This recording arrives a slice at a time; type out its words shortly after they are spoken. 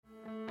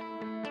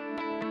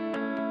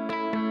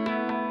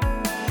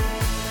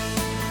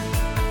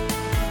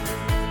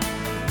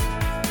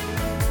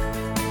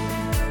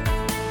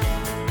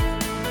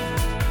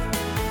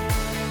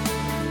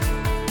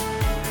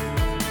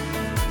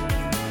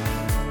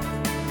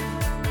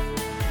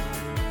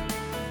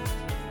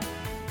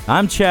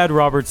I'm Chad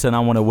Roberts, and I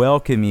want to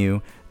welcome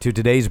you to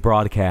today's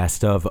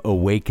broadcast of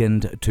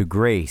Awakened to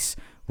Grace.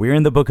 We're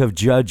in the book of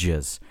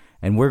Judges,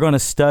 and we're going to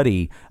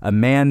study a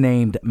man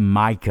named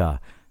Micah.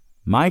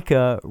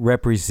 Micah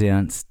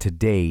represents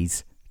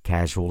today's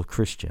casual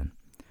Christian.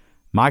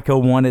 Micah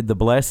wanted the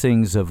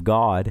blessings of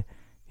God.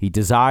 He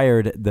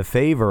desired the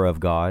favor of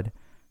God,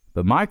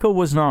 but Micah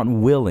was not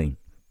willing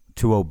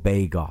to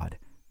obey God.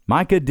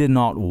 Micah did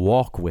not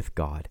walk with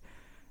God.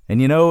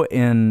 And you know,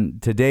 in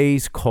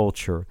today's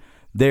culture,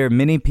 there are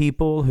many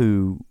people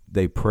who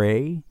they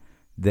pray,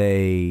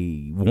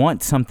 they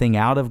want something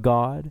out of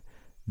God,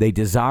 they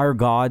desire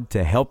God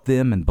to help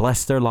them and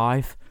bless their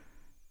life,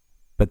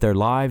 but their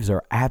lives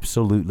are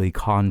absolutely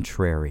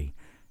contrary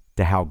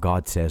to how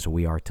God says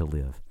we are to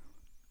live.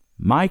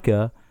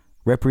 Micah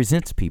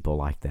represents people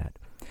like that.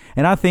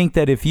 And I think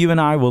that if you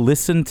and I will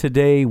listen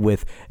today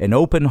with an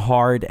open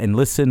heart and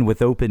listen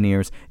with open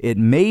ears, it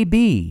may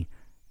be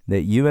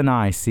that you and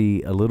I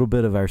see a little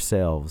bit of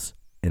ourselves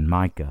in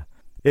Micah.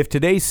 If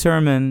today's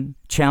sermon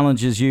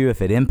challenges you,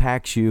 if it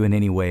impacts you in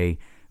any way,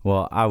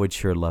 well, I would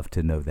sure love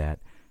to know that.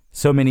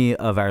 So many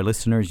of our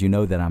listeners, you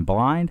know that I'm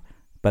blind,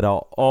 but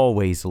I'll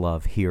always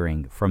love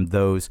hearing from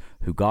those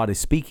who God is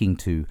speaking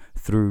to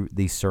through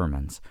these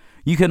sermons.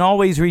 You can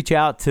always reach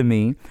out to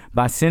me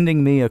by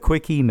sending me a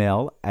quick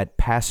email at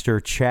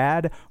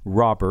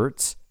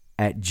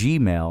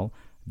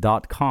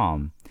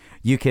pastorchadroberts@gmail.com.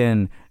 You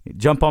can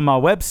jump on my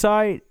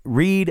website,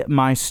 read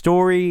my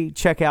story,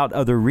 check out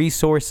other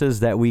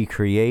resources that we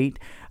create,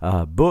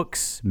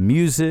 books,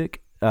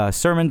 music,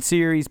 sermon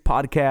series,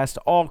 podcast,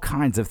 all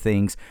kinds of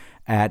things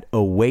at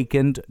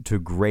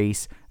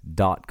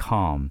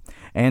awakenedtograce.com.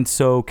 And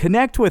so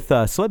connect with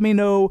us. Let me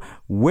know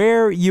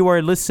where you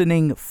are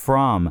listening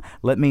from.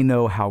 Let me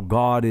know how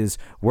God is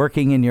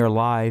working in your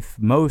life.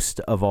 Most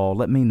of all,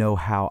 let me know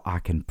how I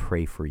can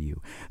pray for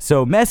you.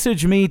 So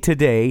message me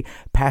today,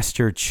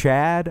 Pastor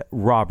Chad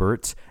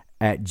Roberts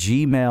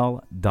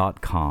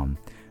 @gmail.com.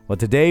 Well,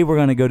 today we're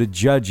going to go to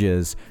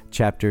Judges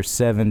chapter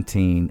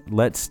 17.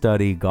 Let's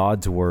study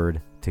God's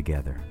Word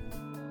together.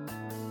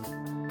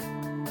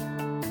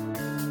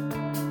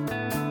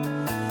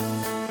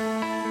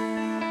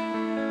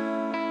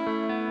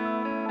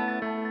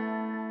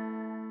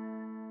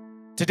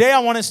 Today I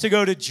want us to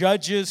go to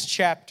Judges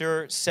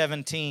chapter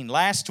 17.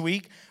 Last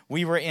week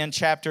we were in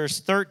chapters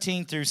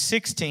 13 through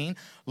 16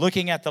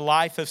 looking at the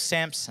life of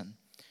Samson.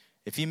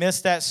 If you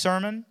missed that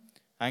sermon,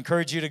 I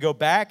encourage you to go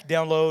back,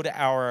 download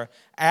our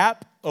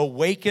app,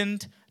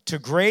 Awakened to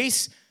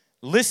Grace.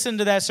 Listen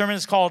to that sermon.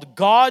 It's called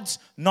God's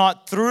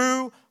Not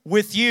Through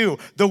With You.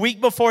 The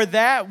week before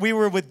that, we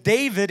were with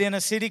David in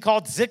a city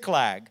called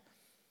Ziklag.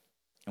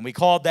 And we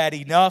called that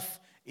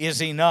Enough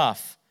is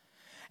Enough.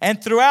 And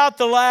throughout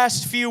the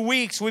last few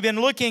weeks, we've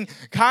been looking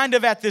kind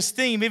of at this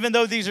theme. Even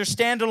though these are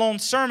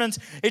standalone sermons,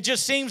 it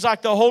just seems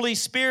like the Holy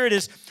Spirit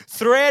is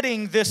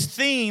threading this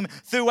theme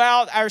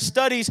throughout our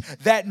studies,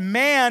 that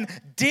man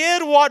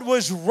did what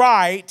was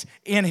right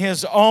in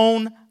his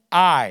own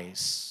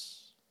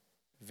eyes.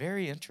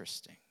 Very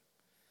interesting.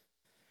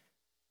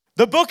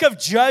 The book of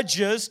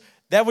Judges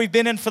that we've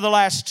been in for the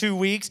last 2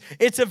 weeks,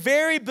 it's a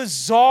very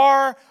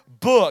bizarre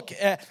book.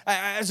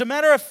 As a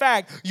matter of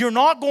fact, you're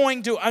not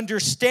going to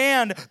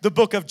understand the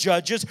book of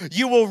Judges.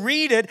 You will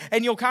read it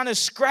and you'll kind of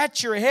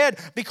scratch your head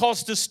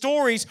because the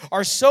stories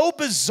are so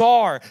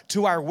bizarre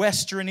to our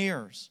Western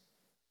ears.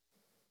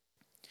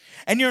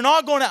 And you're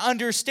not going to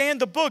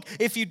understand the book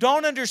if you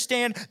don't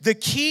understand the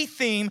key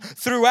theme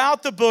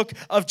throughout the book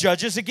of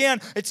Judges. Again,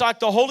 it's like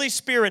the Holy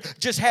Spirit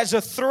just has a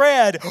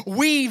thread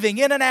weaving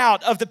in and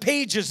out of the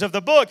pages of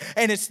the book.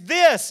 And it's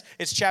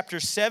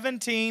chapter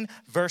 17,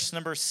 verse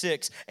number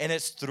 6. And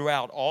it's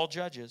throughout all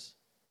Judges.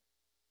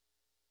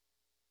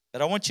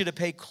 But I want you to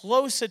pay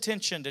close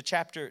attention to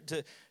chapter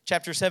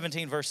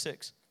 17, verse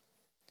 6.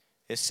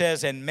 It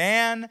says, "And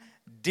man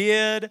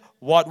did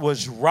what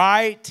was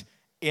right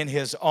in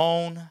his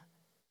own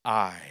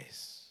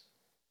eyes."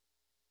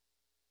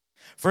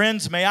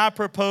 Friends, may I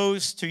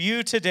propose to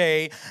you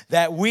today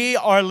that we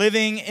are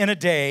living in a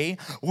day,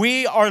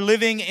 we are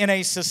living in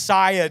a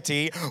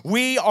society,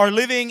 we are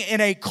living in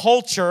a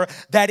culture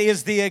that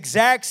is the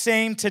exact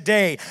same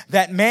today,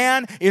 that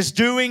man is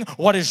doing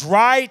what is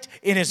right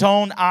in his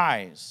own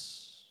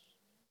eyes.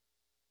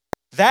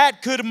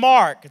 That could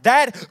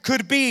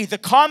be the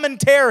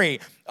commentary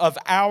of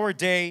our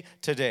day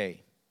today.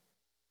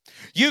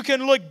 You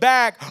can look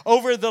back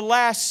over the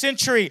last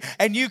century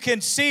and you can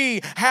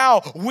see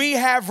how we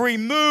have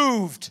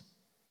removed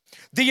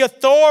the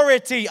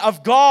authority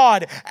of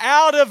God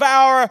out of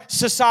our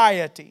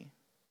society.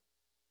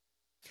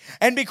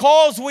 And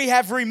because we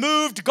have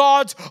removed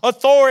God's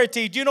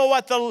authority, do you know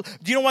what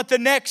the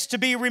next to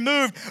be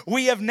removed?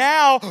 We have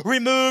now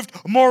removed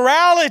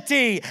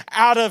morality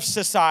out of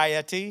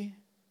society.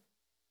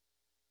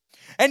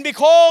 And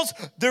because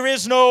there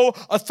is no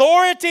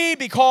authority,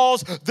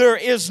 because there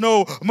is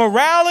no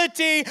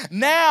morality,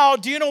 now,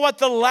 do you know what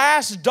the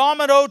last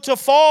domino to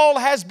fall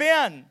has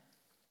been?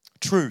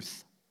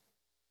 Truth.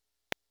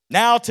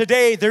 Now,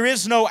 today, there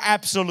is no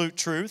absolute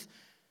truth.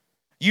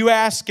 You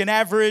ask an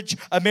average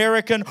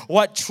American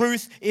what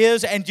truth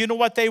is, and you know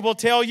what they will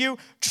tell you?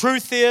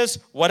 Truth is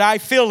what I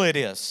feel it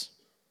is.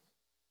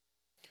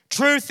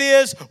 Truth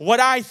is what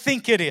I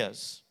think it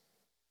is.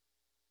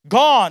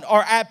 Gone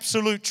are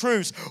absolute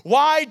truths.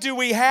 Why do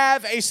we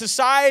have a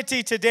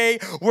society today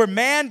where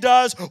man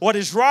does what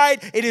is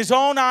right in his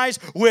own eyes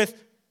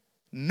with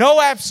no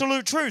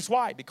absolute truths?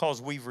 Why?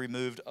 Because we've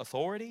removed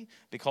authority,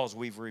 because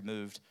we've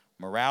removed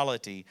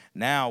morality.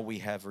 Now we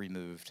have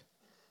removed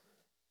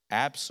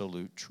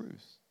absolute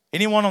truth.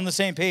 Anyone on the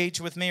same page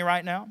with me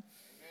right now?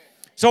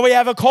 So we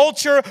have a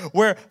culture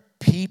where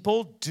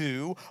people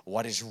do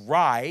what is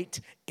right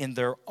in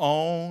their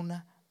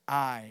own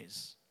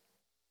eyes.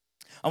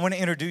 I want to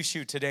introduce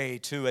you today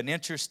to an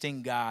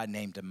interesting guy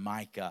named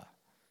Micah.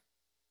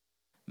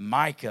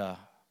 Micah,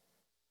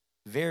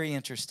 very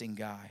interesting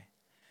guy.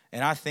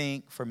 And I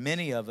think for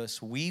many of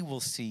us, we will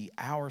see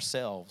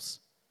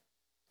ourselves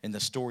in the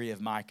story of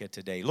Micah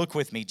today. Look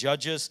with me,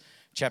 Judges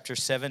chapter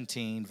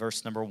 17,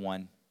 verse number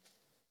 1.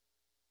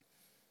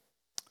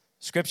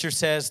 Scripture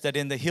says that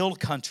in the hill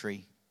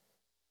country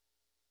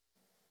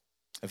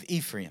of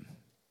Ephraim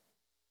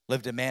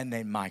lived a man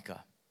named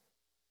Micah.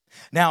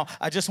 Now,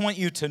 I just want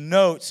you to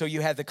note, so you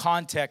have the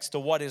context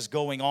of what is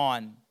going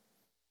on.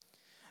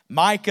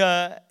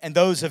 Micah and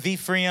those of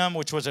Ephraim,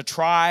 which was a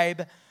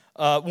tribe,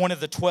 one of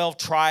the 12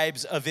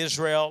 tribes of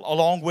Israel,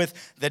 along with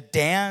the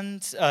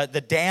Danites,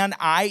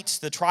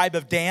 the tribe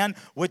of Dan,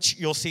 which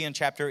you'll see in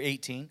chapter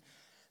 18.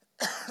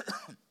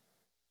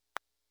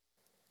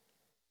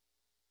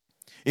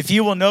 If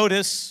you will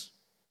notice,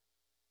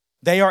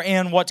 they are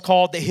in what's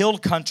called the hill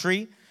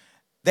country.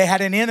 They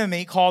had an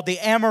enemy called the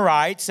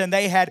Amorites, and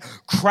they had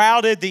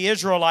crowded the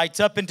Israelites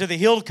up into the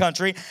hill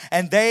country,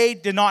 and they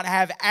did not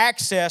have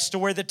access to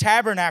where the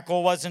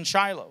tabernacle was in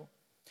Shiloh.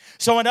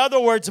 So in other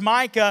words,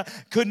 Micah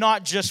could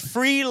not just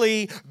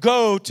freely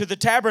go to the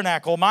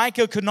tabernacle.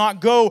 Micah could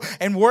not go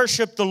and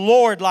worship the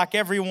Lord like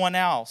everyone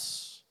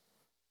else.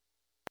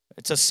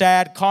 It's a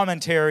sad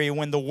commentary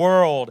when the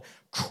world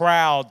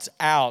crowds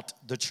out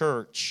the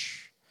church.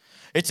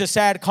 It's a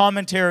sad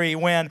commentary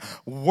when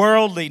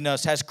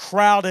worldliness has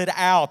crowded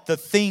out the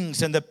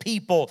things and the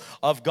people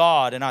of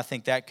God. And I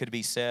think that could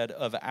be said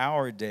of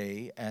our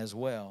day as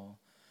well.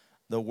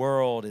 The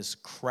world is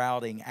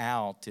crowding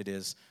out.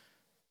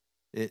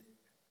 It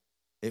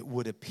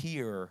would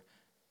appear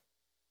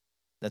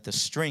that the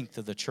strength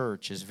of the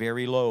church is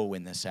very low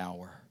in this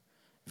hour,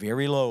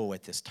 very low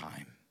at this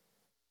time.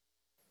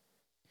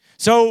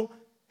 So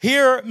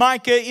here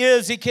Micah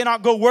is, he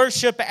cannot go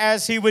worship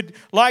as he would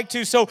like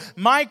to. So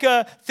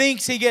Micah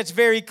thinks he gets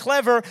very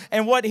clever,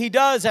 and what he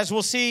does, as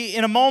we'll see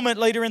in a moment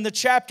later in the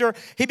chapter,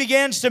 he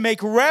begins to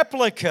make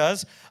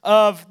replicas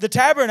of the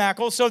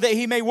tabernacle so that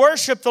he may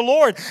worship the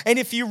Lord. And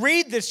if you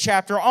read this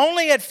chapter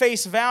only at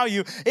face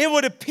value, it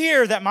would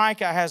appear that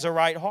Micah has a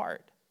right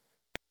heart.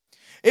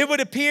 It would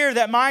appear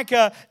that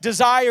Micah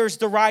desires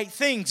the right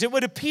things. It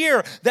would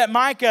appear that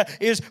Micah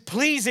is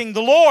pleasing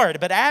the Lord,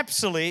 but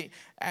actually,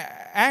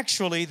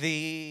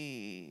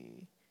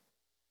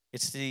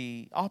 it's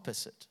the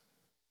opposite.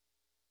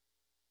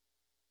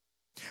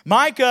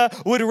 Micah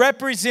would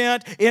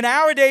represent, in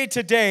our day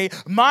today,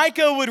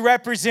 Micah would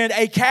represent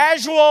a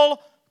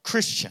casual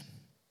Christian.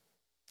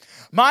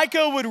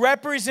 Micah would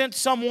represent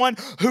someone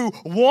who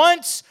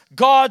wants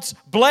God's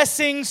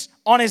blessings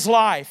on his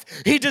life.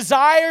 He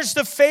desires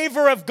the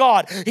favor of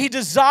God. He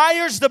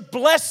desires the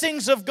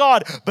blessings of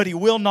God, but he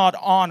will not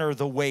honor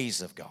the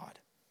ways of God.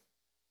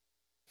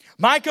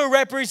 Micah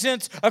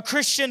represents a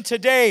Christian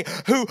today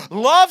who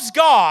loves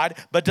God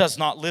but does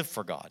not live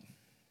for God.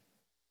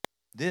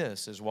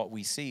 This is what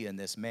we see in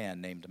this man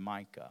named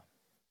Micah.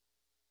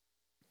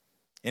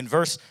 In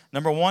verse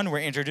number 1, we're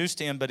introduced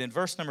to him, but in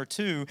verse number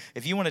 2,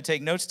 if you want to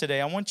take notes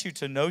today, I want you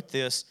to note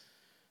this.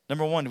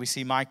 Number 1, we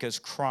see Micah's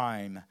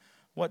crime.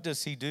 What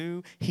does he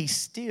do? He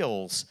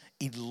steals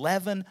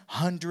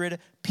 1,100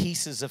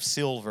 pieces of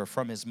silver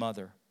from his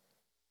mother.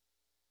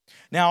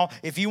 Now,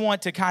 if you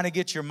want to kind of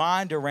get your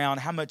mind around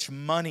how much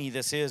money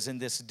this is in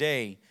this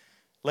day,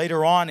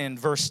 later on in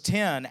verse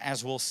 10,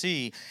 as we'll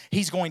see,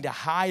 he's going to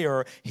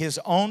hire his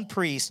own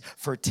priest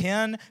for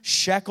 10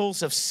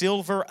 shekels of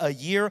silver a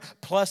year,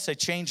 plus a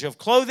change of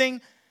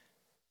clothing.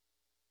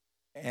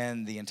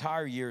 And the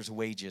entire year's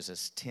wages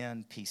is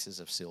 10 pieces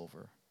of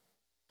silver.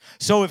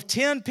 So if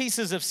 10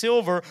 pieces of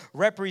silver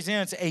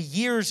represents a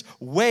year's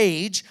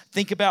wage,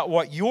 think about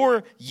what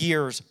your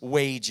year's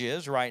wage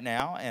is right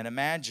now, and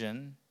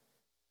imagine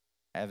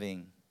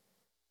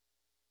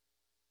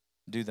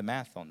do the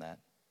math on that.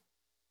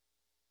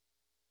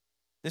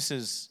 This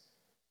is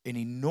an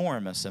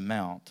enormous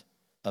amount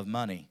of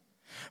money.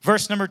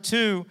 Verse number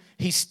 2,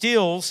 he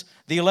steals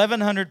the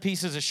 1,100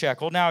 pieces of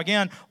shekel. Now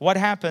again, what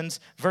happens?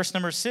 Verse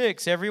number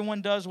 6,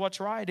 everyone does what's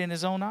right in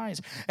his own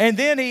eyes. And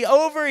then he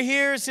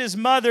overhears his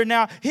mother.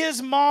 Now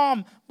his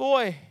mom,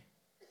 boy,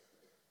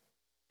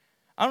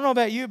 I don't know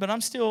about you, but I'm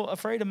still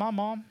afraid of my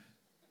mom.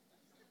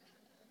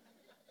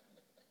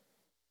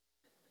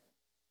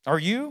 Are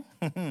you?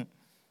 And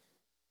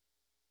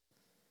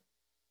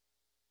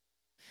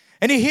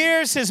he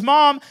hears his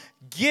mom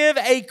give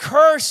a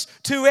curse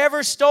to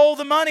whoever stole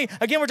the money.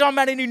 Again, we're talking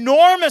about an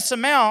enormous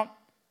amount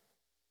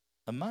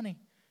of money.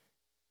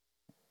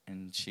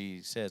 And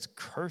she says,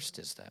 cursed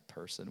is that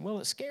person. Well,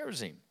 it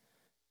scares him.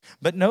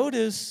 But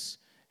notice,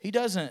 he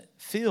doesn't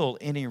feel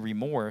any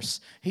remorse.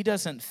 He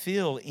doesn't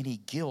feel any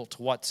guilt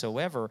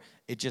whatsoever.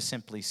 It just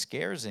simply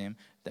scares him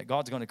that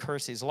God's going to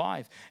curse his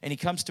life. And he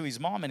comes to his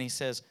mom and he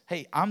says,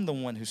 hey, I'm the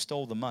one who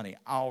stole the money.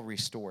 I'll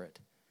restore it.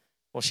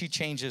 Well, she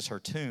changes her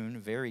tune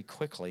very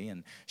quickly,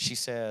 and she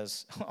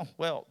says, oh,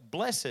 well,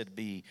 blessed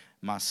be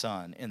my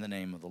son in the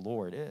name of the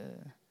Lord.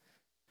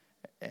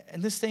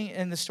 And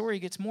the story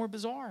gets more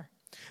bizarre.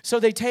 So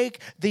they take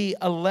the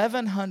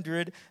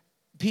 1,100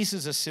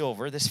 pieces of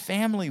silver, this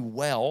family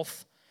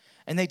wealth,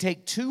 and they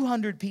take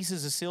 200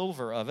 pieces of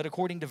silver of it,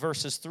 according to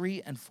verses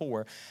 3 and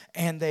 4,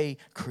 and they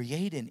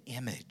create an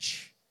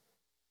image.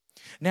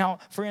 Now,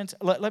 friends,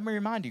 let me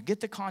remind you, get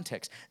the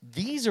context.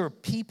 These are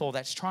people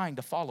that's trying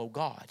to follow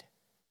God.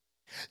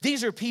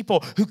 These are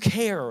people who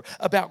care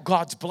about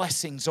God's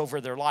blessings over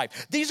their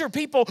life. These are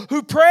people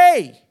who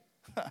pray.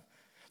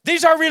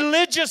 These are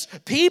religious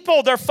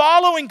people. They're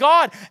following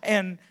God.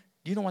 And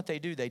you know what they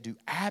do? They do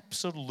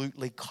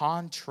absolutely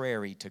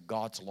contrary to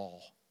God's law.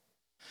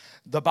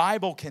 The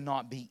Bible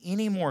cannot be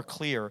any more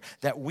clear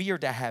that we are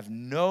to have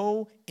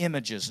no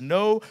images,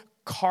 no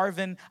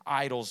carven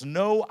idols,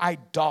 no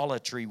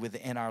idolatry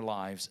within our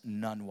lives,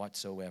 none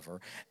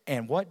whatsoever.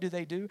 And what do?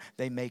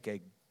 They make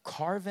a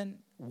carven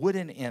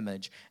wooden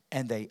image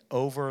and they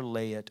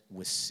overlay it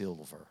with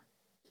silver.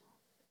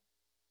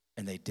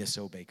 And they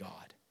disobey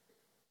God.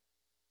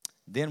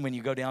 Then when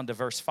you go down to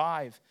verse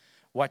 5,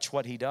 watch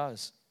what he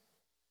does.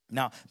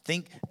 Now,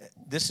 think,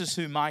 this is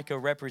who Micah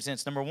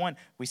represents. Number one,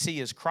 we see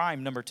his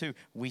crime. Number two,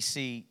 we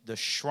see the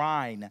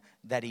shrine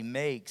that he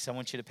makes. I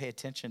want you to pay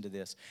attention to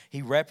this.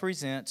 He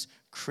represents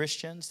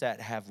Christians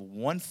that have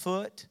one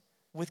foot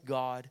with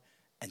God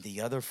and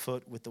the other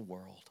foot with the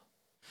world.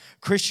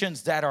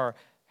 Christians that are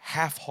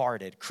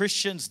half-hearted.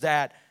 Christians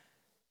that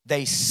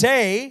they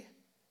say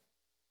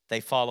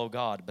they follow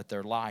God, but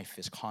their life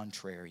is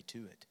contrary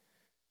to it.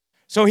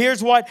 So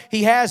here's what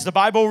he has. The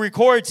Bible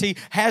records he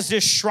has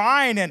this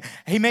shrine and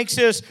he makes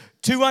this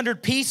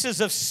 200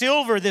 pieces of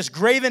silver, this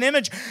graven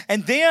image.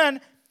 And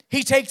then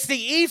he takes the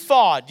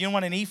ephod. You know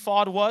what an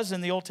ephod was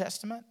in the Old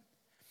Testament?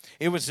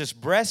 It was this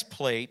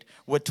breastplate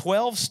with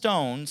 12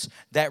 stones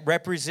that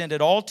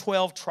represented all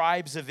 12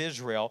 tribes of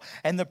Israel.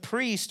 And the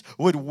priest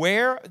would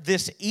wear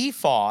this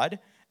ephod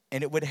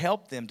and it would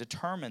help them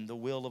determine the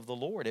will of the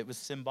Lord. It was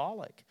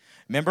symbolic.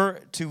 Remember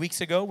 2 weeks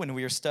ago when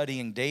we were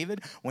studying David?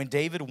 When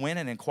David went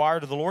and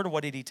inquired of the Lord,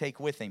 what did he take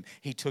with him?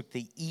 He took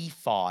the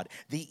ephod.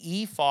 The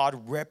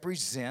ephod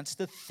represents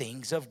the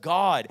things of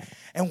God.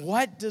 And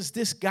what does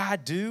this guy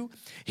do?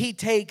 He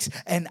takes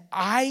an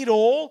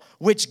idol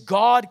which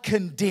God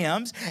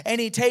condemns, and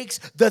he takes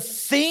the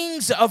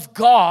things of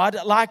God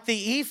like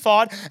the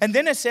ephod, and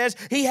then it says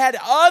he had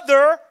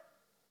other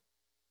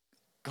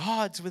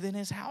gods within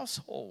his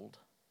household.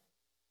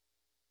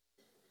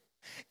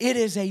 It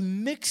is a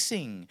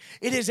mixing.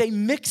 It is a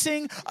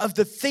mixing of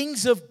the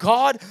things of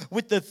God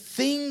with the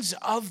things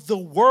of the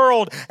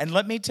world. And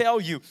let me tell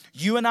you,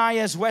 you and I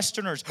as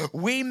Westerners,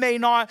 we may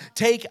not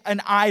take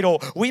an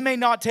idol. We may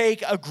not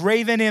take a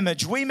graven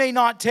image. We may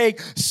not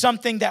take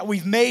something that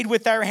we've made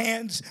with our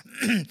hands,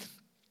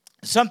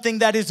 something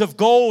that is of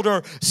gold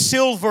or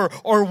silver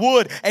or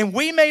wood. And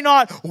we may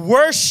not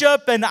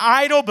worship an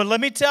idol, but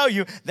let me tell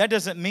you, that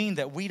doesn't mean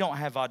that we don't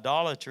have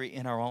idolatry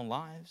in our own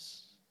lives.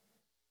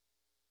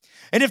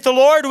 And if the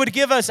Lord would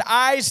give us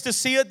eyes to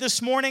see it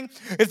this morning,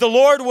 if the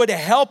Lord would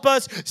help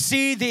us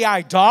see the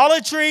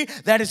idolatry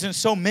that is in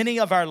so many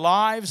of our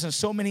lives and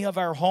so many of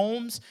our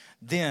homes,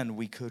 then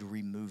we could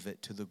remove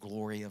it to the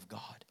glory of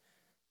God.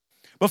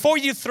 Before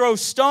you throw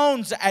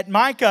stones at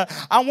Micah,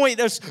 I want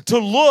us to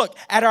look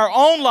at our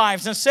own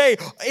lives and say,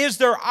 is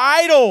there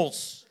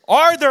idols?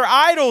 Are there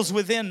idols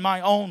within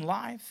my own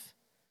life?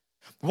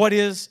 What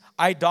is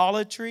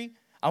idolatry?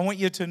 I want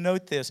you to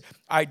note this.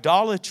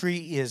 Idolatry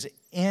is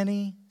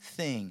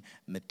anything,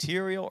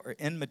 material or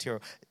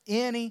immaterial,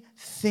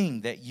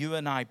 anything that you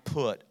and I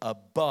put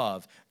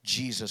above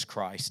Jesus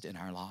Christ in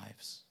our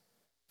lives.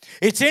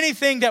 It's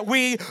anything that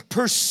we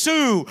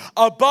pursue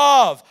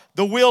above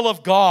the will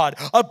of God,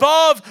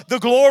 above the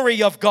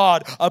glory of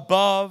God,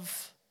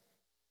 above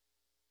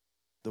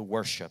the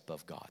worship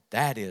of God.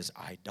 That is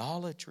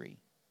idolatry.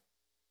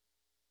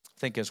 I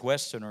think as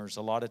Westerners,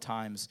 a lot of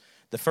times,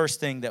 the first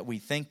thing that we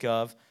think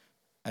of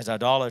as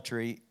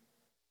idolatry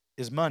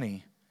is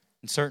money.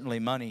 And certainly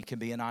money can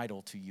be an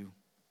idol to you.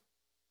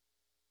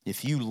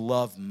 If you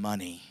love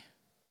money,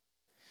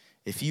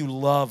 if you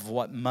love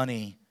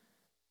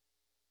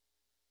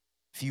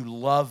if you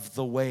love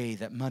the way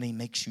that money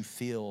makes you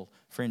feel,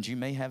 friends, you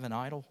may have an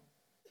idol.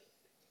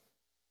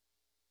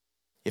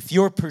 If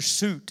your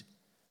pursuit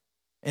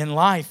in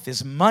life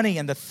is money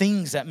and the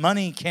things that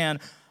money can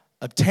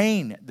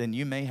obtain, then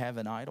you may have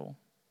an idol.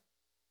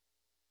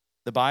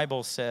 The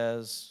Bible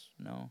says,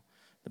 no.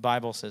 The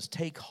Bible says,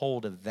 take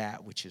hold of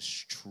that which is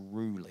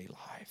truly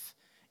life,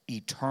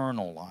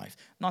 eternal life,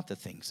 not the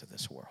things of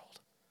this world.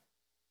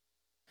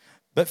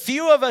 But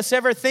few of us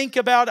ever think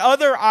about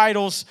other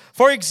idols.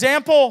 For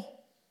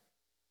example,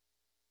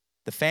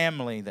 the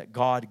family that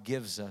God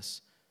gives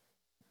us.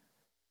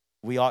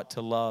 We ought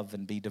to love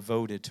and be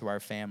devoted to our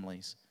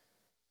families.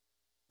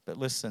 But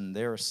listen,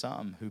 there are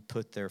some who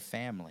put their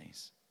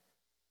families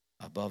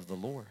above the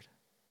Lord.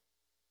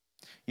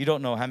 You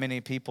don't know how many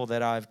people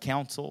that I've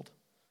counseled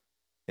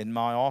in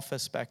my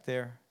office back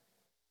there.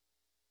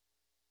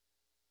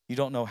 You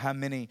don't know how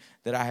many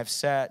that I have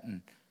sat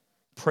and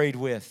prayed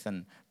with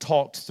and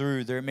talked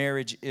through their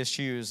marriage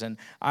issues. And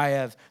I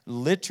have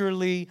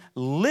literally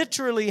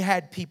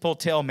had people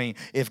tell me,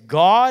 if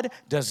God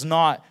does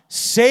not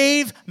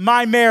save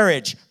my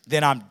marriage,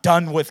 then I'm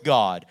done with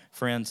God.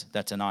 Friends,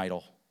 that's an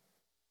idol.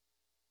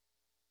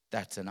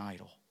 That's an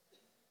idol.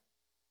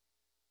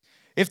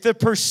 If the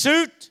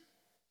pursuit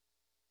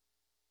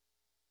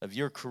of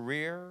your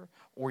career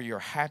or your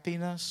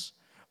happiness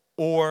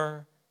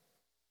or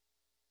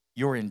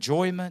your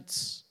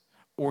enjoyments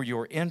or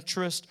your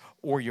interest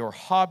or your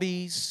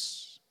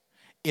hobbies,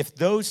 if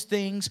those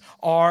things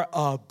are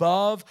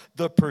above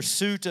the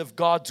pursuit of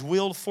God's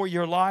will for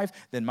your life,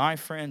 then my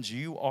friends,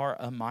 you are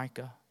a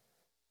Micah.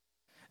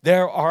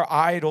 There are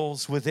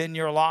idols within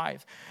your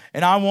life.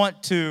 And I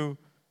want to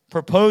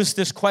propose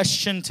this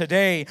question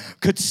today.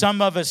 Could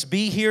some of us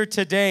be here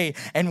today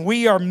and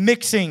we are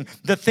mixing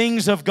the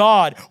things of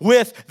God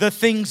with the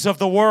things of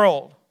the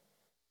world?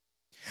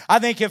 I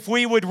think if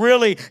we would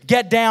really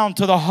get down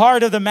to the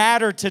heart of the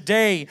matter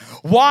today,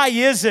 why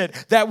is it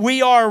that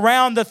we are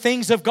around the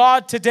things of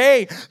God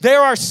today? There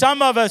are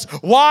some of us,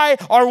 why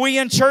are we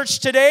in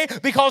church today?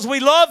 Because we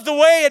love the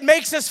way it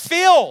makes us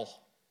feel.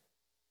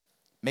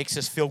 Makes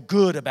us feel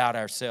good about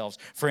ourselves.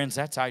 Friends,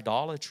 that's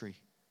idolatry.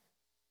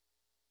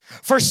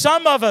 For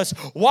some of us,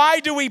 why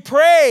do we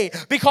pray?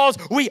 Because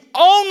we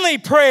only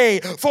pray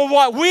for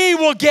what we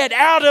will get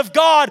out of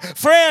God.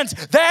 Friends,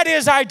 that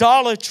is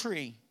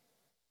idolatry.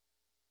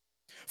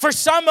 For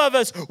some of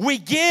us, we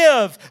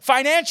give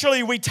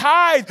financially, we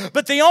tithe,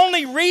 but the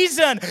only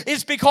reason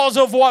is because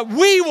of what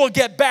we will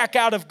get back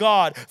out of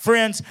God.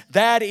 Friends,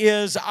 that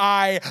is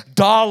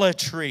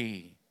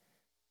idolatry.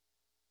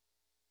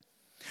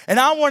 And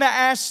I want to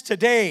ask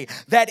today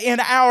that in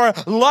our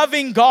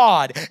loving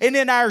God and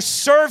in our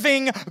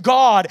serving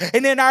God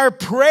and in our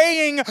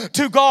praying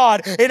to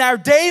God, in our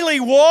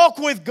daily walk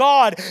with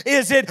God,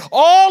 is it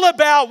all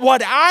about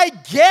what I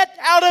get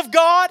out of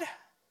God?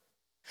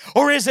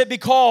 Or is it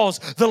because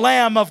the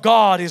Lamb of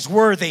God is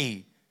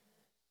worthy?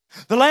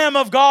 The Lamb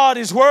of God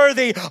is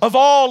worthy of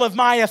all of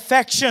my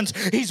affections.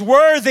 He's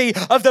worthy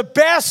of the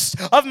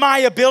best of my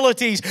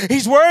abilities.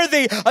 He's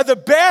worthy of the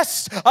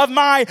best of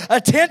my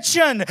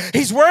attention.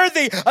 He's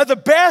worthy of the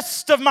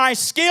best of my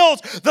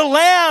skills. The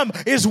Lamb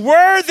is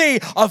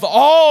worthy of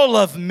all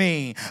of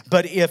me.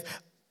 But if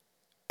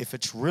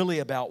it's really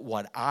about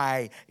what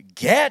I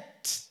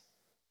get,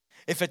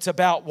 if it's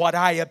about what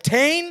I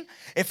obtain,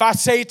 if I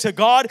say to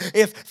God,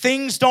 if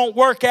things don't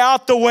work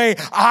out the way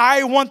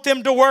I want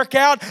them to work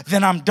out,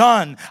 then I'm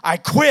done. I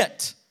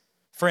quit.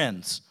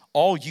 Friends,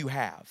 all you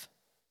have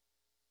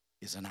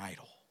is an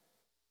idol.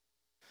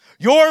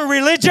 Your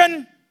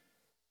religion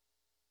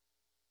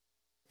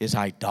is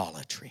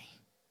idolatry.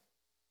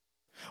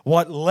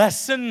 What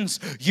lessons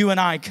you and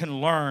I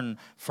can learn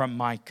from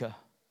Micah.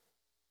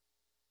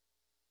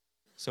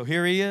 So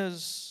here he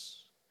is.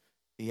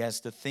 He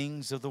has the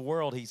things of the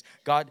world.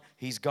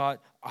 He's got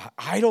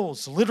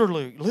idols,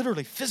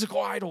 literally physical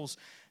idols.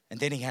 And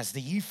then he has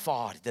the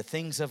ephod, the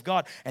things of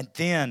God. And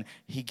then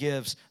he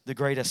gives the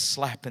greatest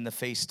slap in the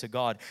face to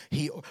God.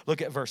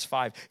 Look at verse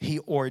 5. He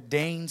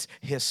ordains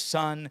his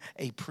son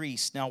a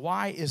priest. Now,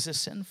 why is this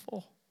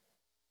sinful?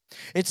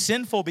 It's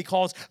sinful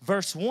because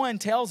verse 1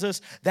 tells us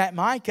that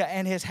Micah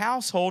and his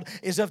household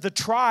is of the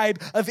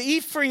tribe of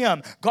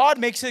Ephraim. God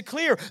makes it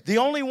clear the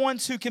only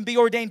ones who can be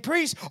ordained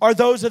priests are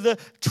those of the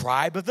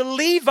tribe of the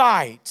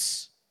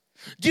Levites.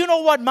 Do you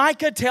know what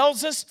Micah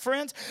tells us,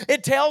 friends?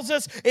 It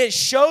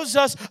shows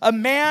us a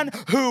man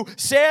who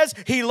says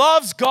he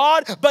loves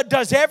God but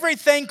does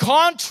everything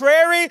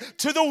contrary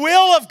to the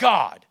will of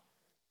God.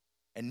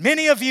 And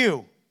many of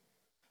you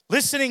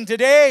listening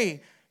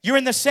today, you're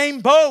in the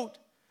same boat.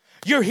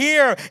 You're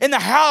here in the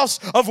house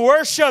of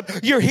worship.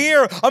 You're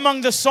here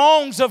among the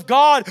songs of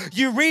God.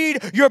 You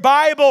read your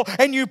Bible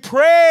and you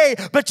pray,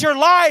 but your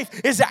life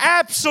is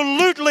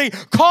absolutely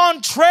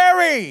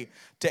contrary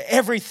to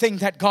everything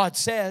that God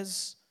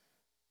says.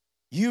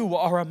 You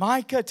are a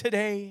Micah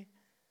today.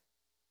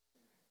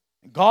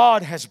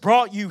 God has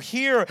brought you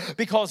here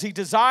because He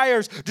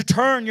desires to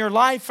turn your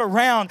life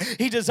around.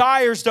 He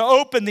desires to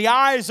open the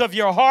eyes of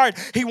your heart.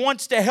 He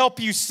wants to help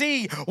you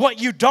see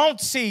what you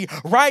don't see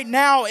right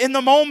now in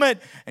the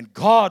moment. And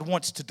God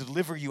wants to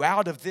deliver you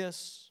out of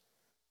this.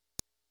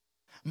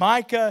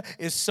 Micah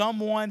is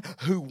someone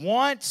who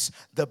wants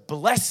the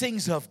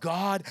blessings of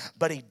God,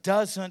 but he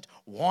doesn't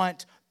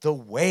want the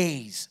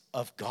ways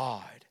of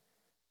God.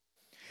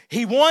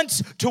 He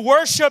wants to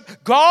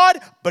worship God,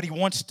 but he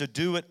wants to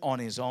do it on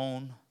his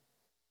own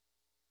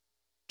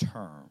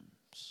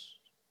terms.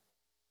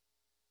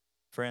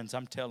 Friends,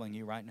 I'm telling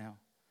you right now,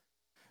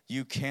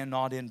 you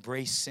cannot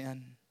embrace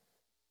sin.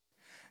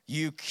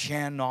 You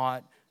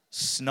cannot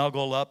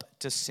snuggle up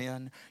to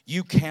sin.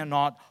 You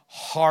cannot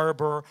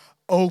harbor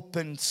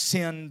open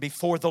sin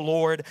before the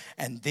Lord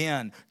and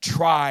then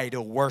try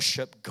to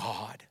worship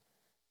God.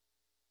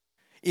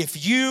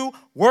 If you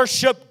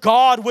worship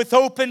God with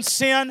open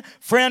sin,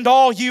 friend,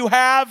 all you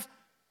have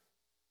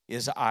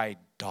is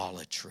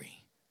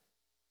idolatry.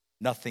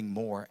 Nothing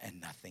more and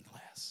nothing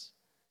less.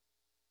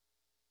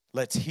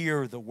 Let's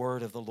hear the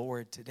word of the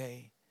Lord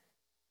today.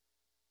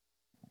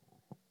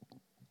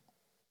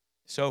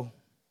 So,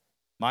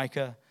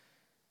 Micah,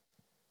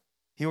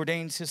 he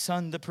ordains his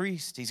son the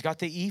priest. He's got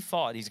the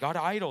ephod. He's got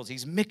idols.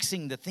 He's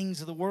mixing the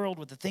things of the world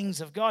with the things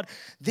of God.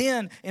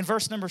 Then in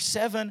verse number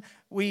 7,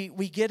 we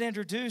get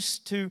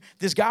introduced to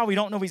this guy. We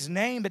don't know his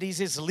name, but he's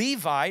his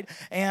Levite.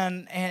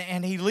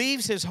 And he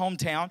leaves his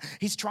hometown.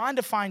 He's trying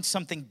to find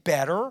something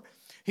better.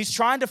 He's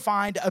trying to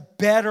find a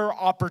better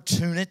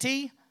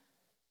opportunity.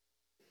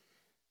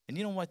 And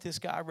you know what this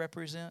guy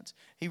represents?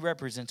 He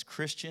represents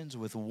Christians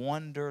with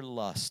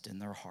wanderlust in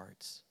their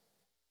hearts.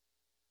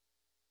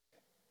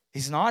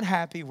 He's not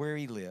happy where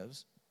he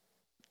lives.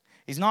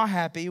 He's not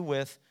happy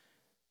with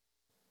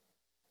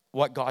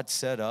what God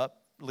set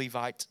up.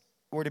 Levites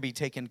were to be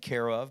taken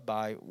care of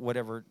by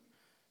whatever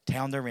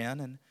town they're in.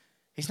 And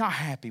he's not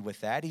happy with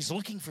that. He's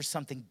looking for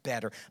something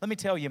better. Let me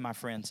tell you, my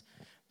friends,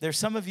 there's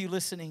some of you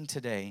listening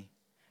today,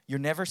 you're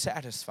never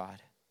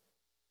satisfied.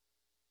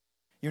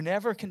 You're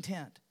never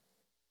content.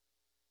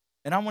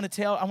 And I want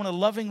to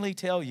lovingly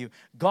tell you,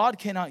 God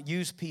cannot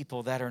use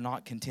people that are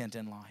not content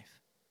in life.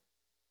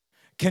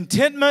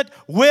 Contentment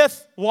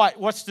with what?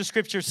 What's the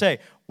scripture say?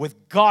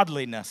 With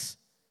godliness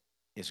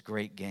is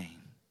great gain.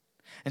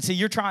 And see,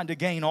 you're trying to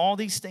gain all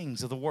these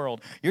things of the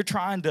world. You're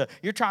trying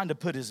to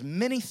put as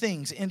many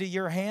things into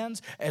your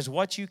hands as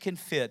what you can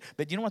fit.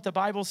 But you know what the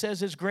Bible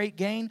says is great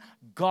gain?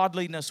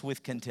 Godliness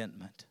with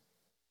contentment.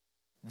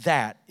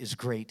 That is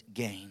great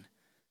gain.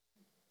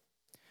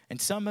 And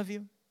some of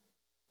you,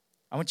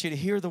 I want you to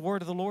hear the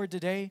word of the Lord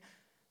today.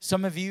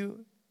 Some of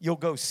you, you'll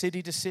go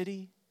city to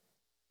city.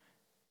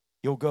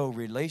 You'll go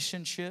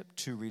relationship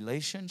to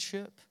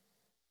relationship.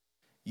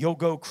 You'll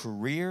go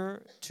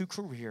career to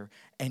career,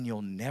 and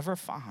you'll never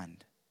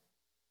find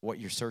what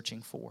you're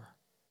searching for.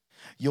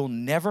 You'll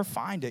never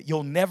find it.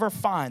 You'll never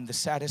find the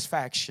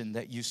satisfaction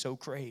that you so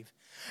crave.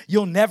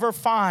 You'll never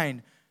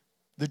find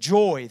the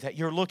joy that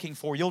you're looking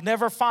for. You'll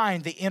never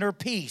find the inner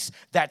peace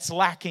that's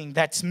lacking,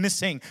 that's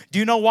missing. Do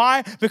you know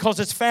why? Because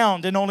it's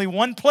found in only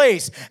one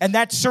place, and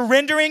that's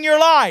surrendering your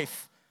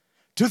life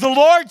to the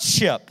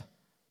lordship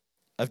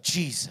of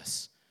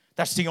Jesus.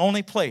 That's the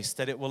only place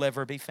that it will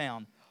ever be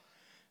found.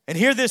 And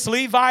here this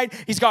Levite,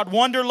 he's got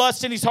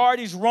wanderlust in his heart.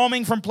 He's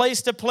roaming from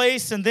place to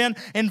place. And then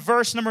in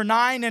verse number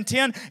 9 and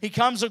 10, he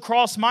comes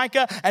across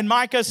Micah. And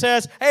Micah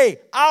says, hey,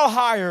 I'll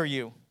hire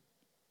you.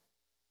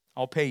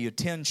 I'll pay you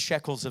 10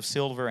 shekels of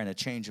silver and a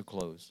change of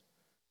clothes.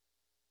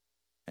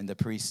 And the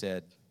priest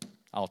said,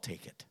 I'll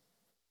take it.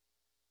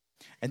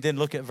 And then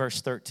look at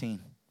verse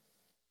 13.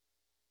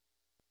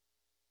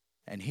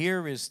 And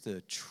here is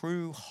the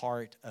true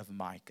heart of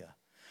Micah.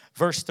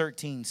 Verse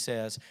 13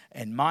 says,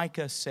 and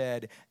Micah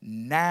said,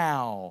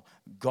 now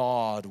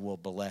God will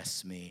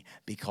bless me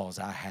because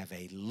I have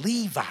a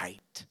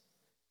Levite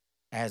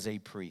as a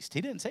priest.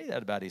 He didn't say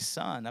that about his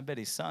son. I bet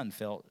his son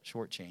felt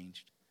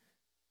shortchanged.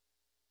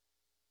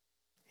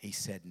 He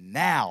said,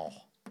 now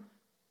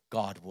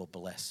God will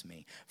bless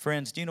me.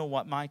 Friends, do you know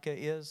what Micah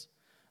is?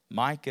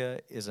 Micah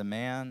is a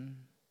man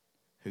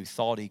who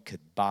thought he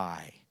could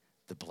buy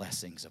the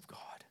blessings of God.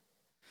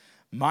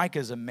 Micah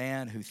is a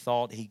man who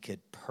thought he could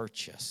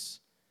purchase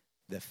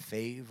the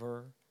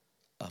favor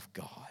of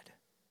God.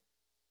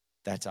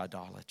 That's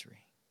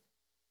idolatry.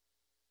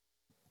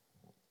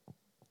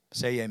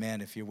 Say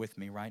amen if you're with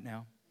me right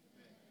now.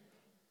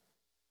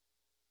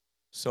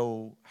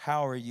 So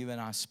how are you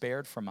and I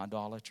spared from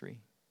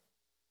idolatry?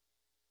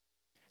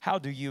 How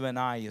do you and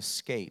I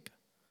escape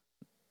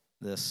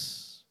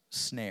this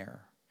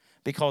snare?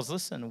 Because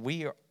listen,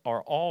 we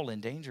are all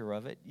in danger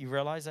of it. You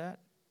realize that?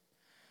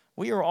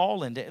 We are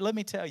all in danger. Let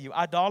me tell you,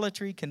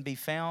 idolatry can be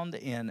found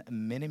in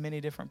many,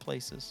 many different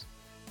places.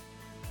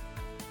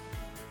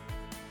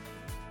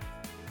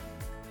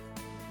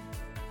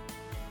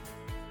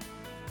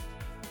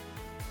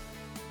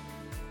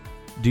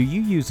 Do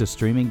you use a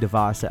streaming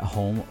device at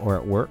home or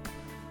at work?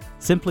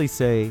 Simply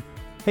say,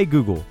 hey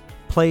Google,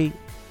 play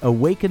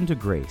Awaken to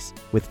Grace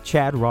with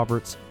Chad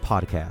Roberts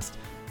podcast,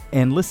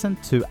 and listen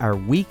to our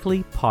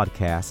weekly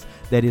podcast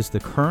that is the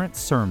current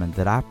sermon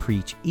that I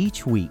preach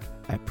each week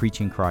at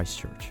Preaching Christ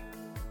Church.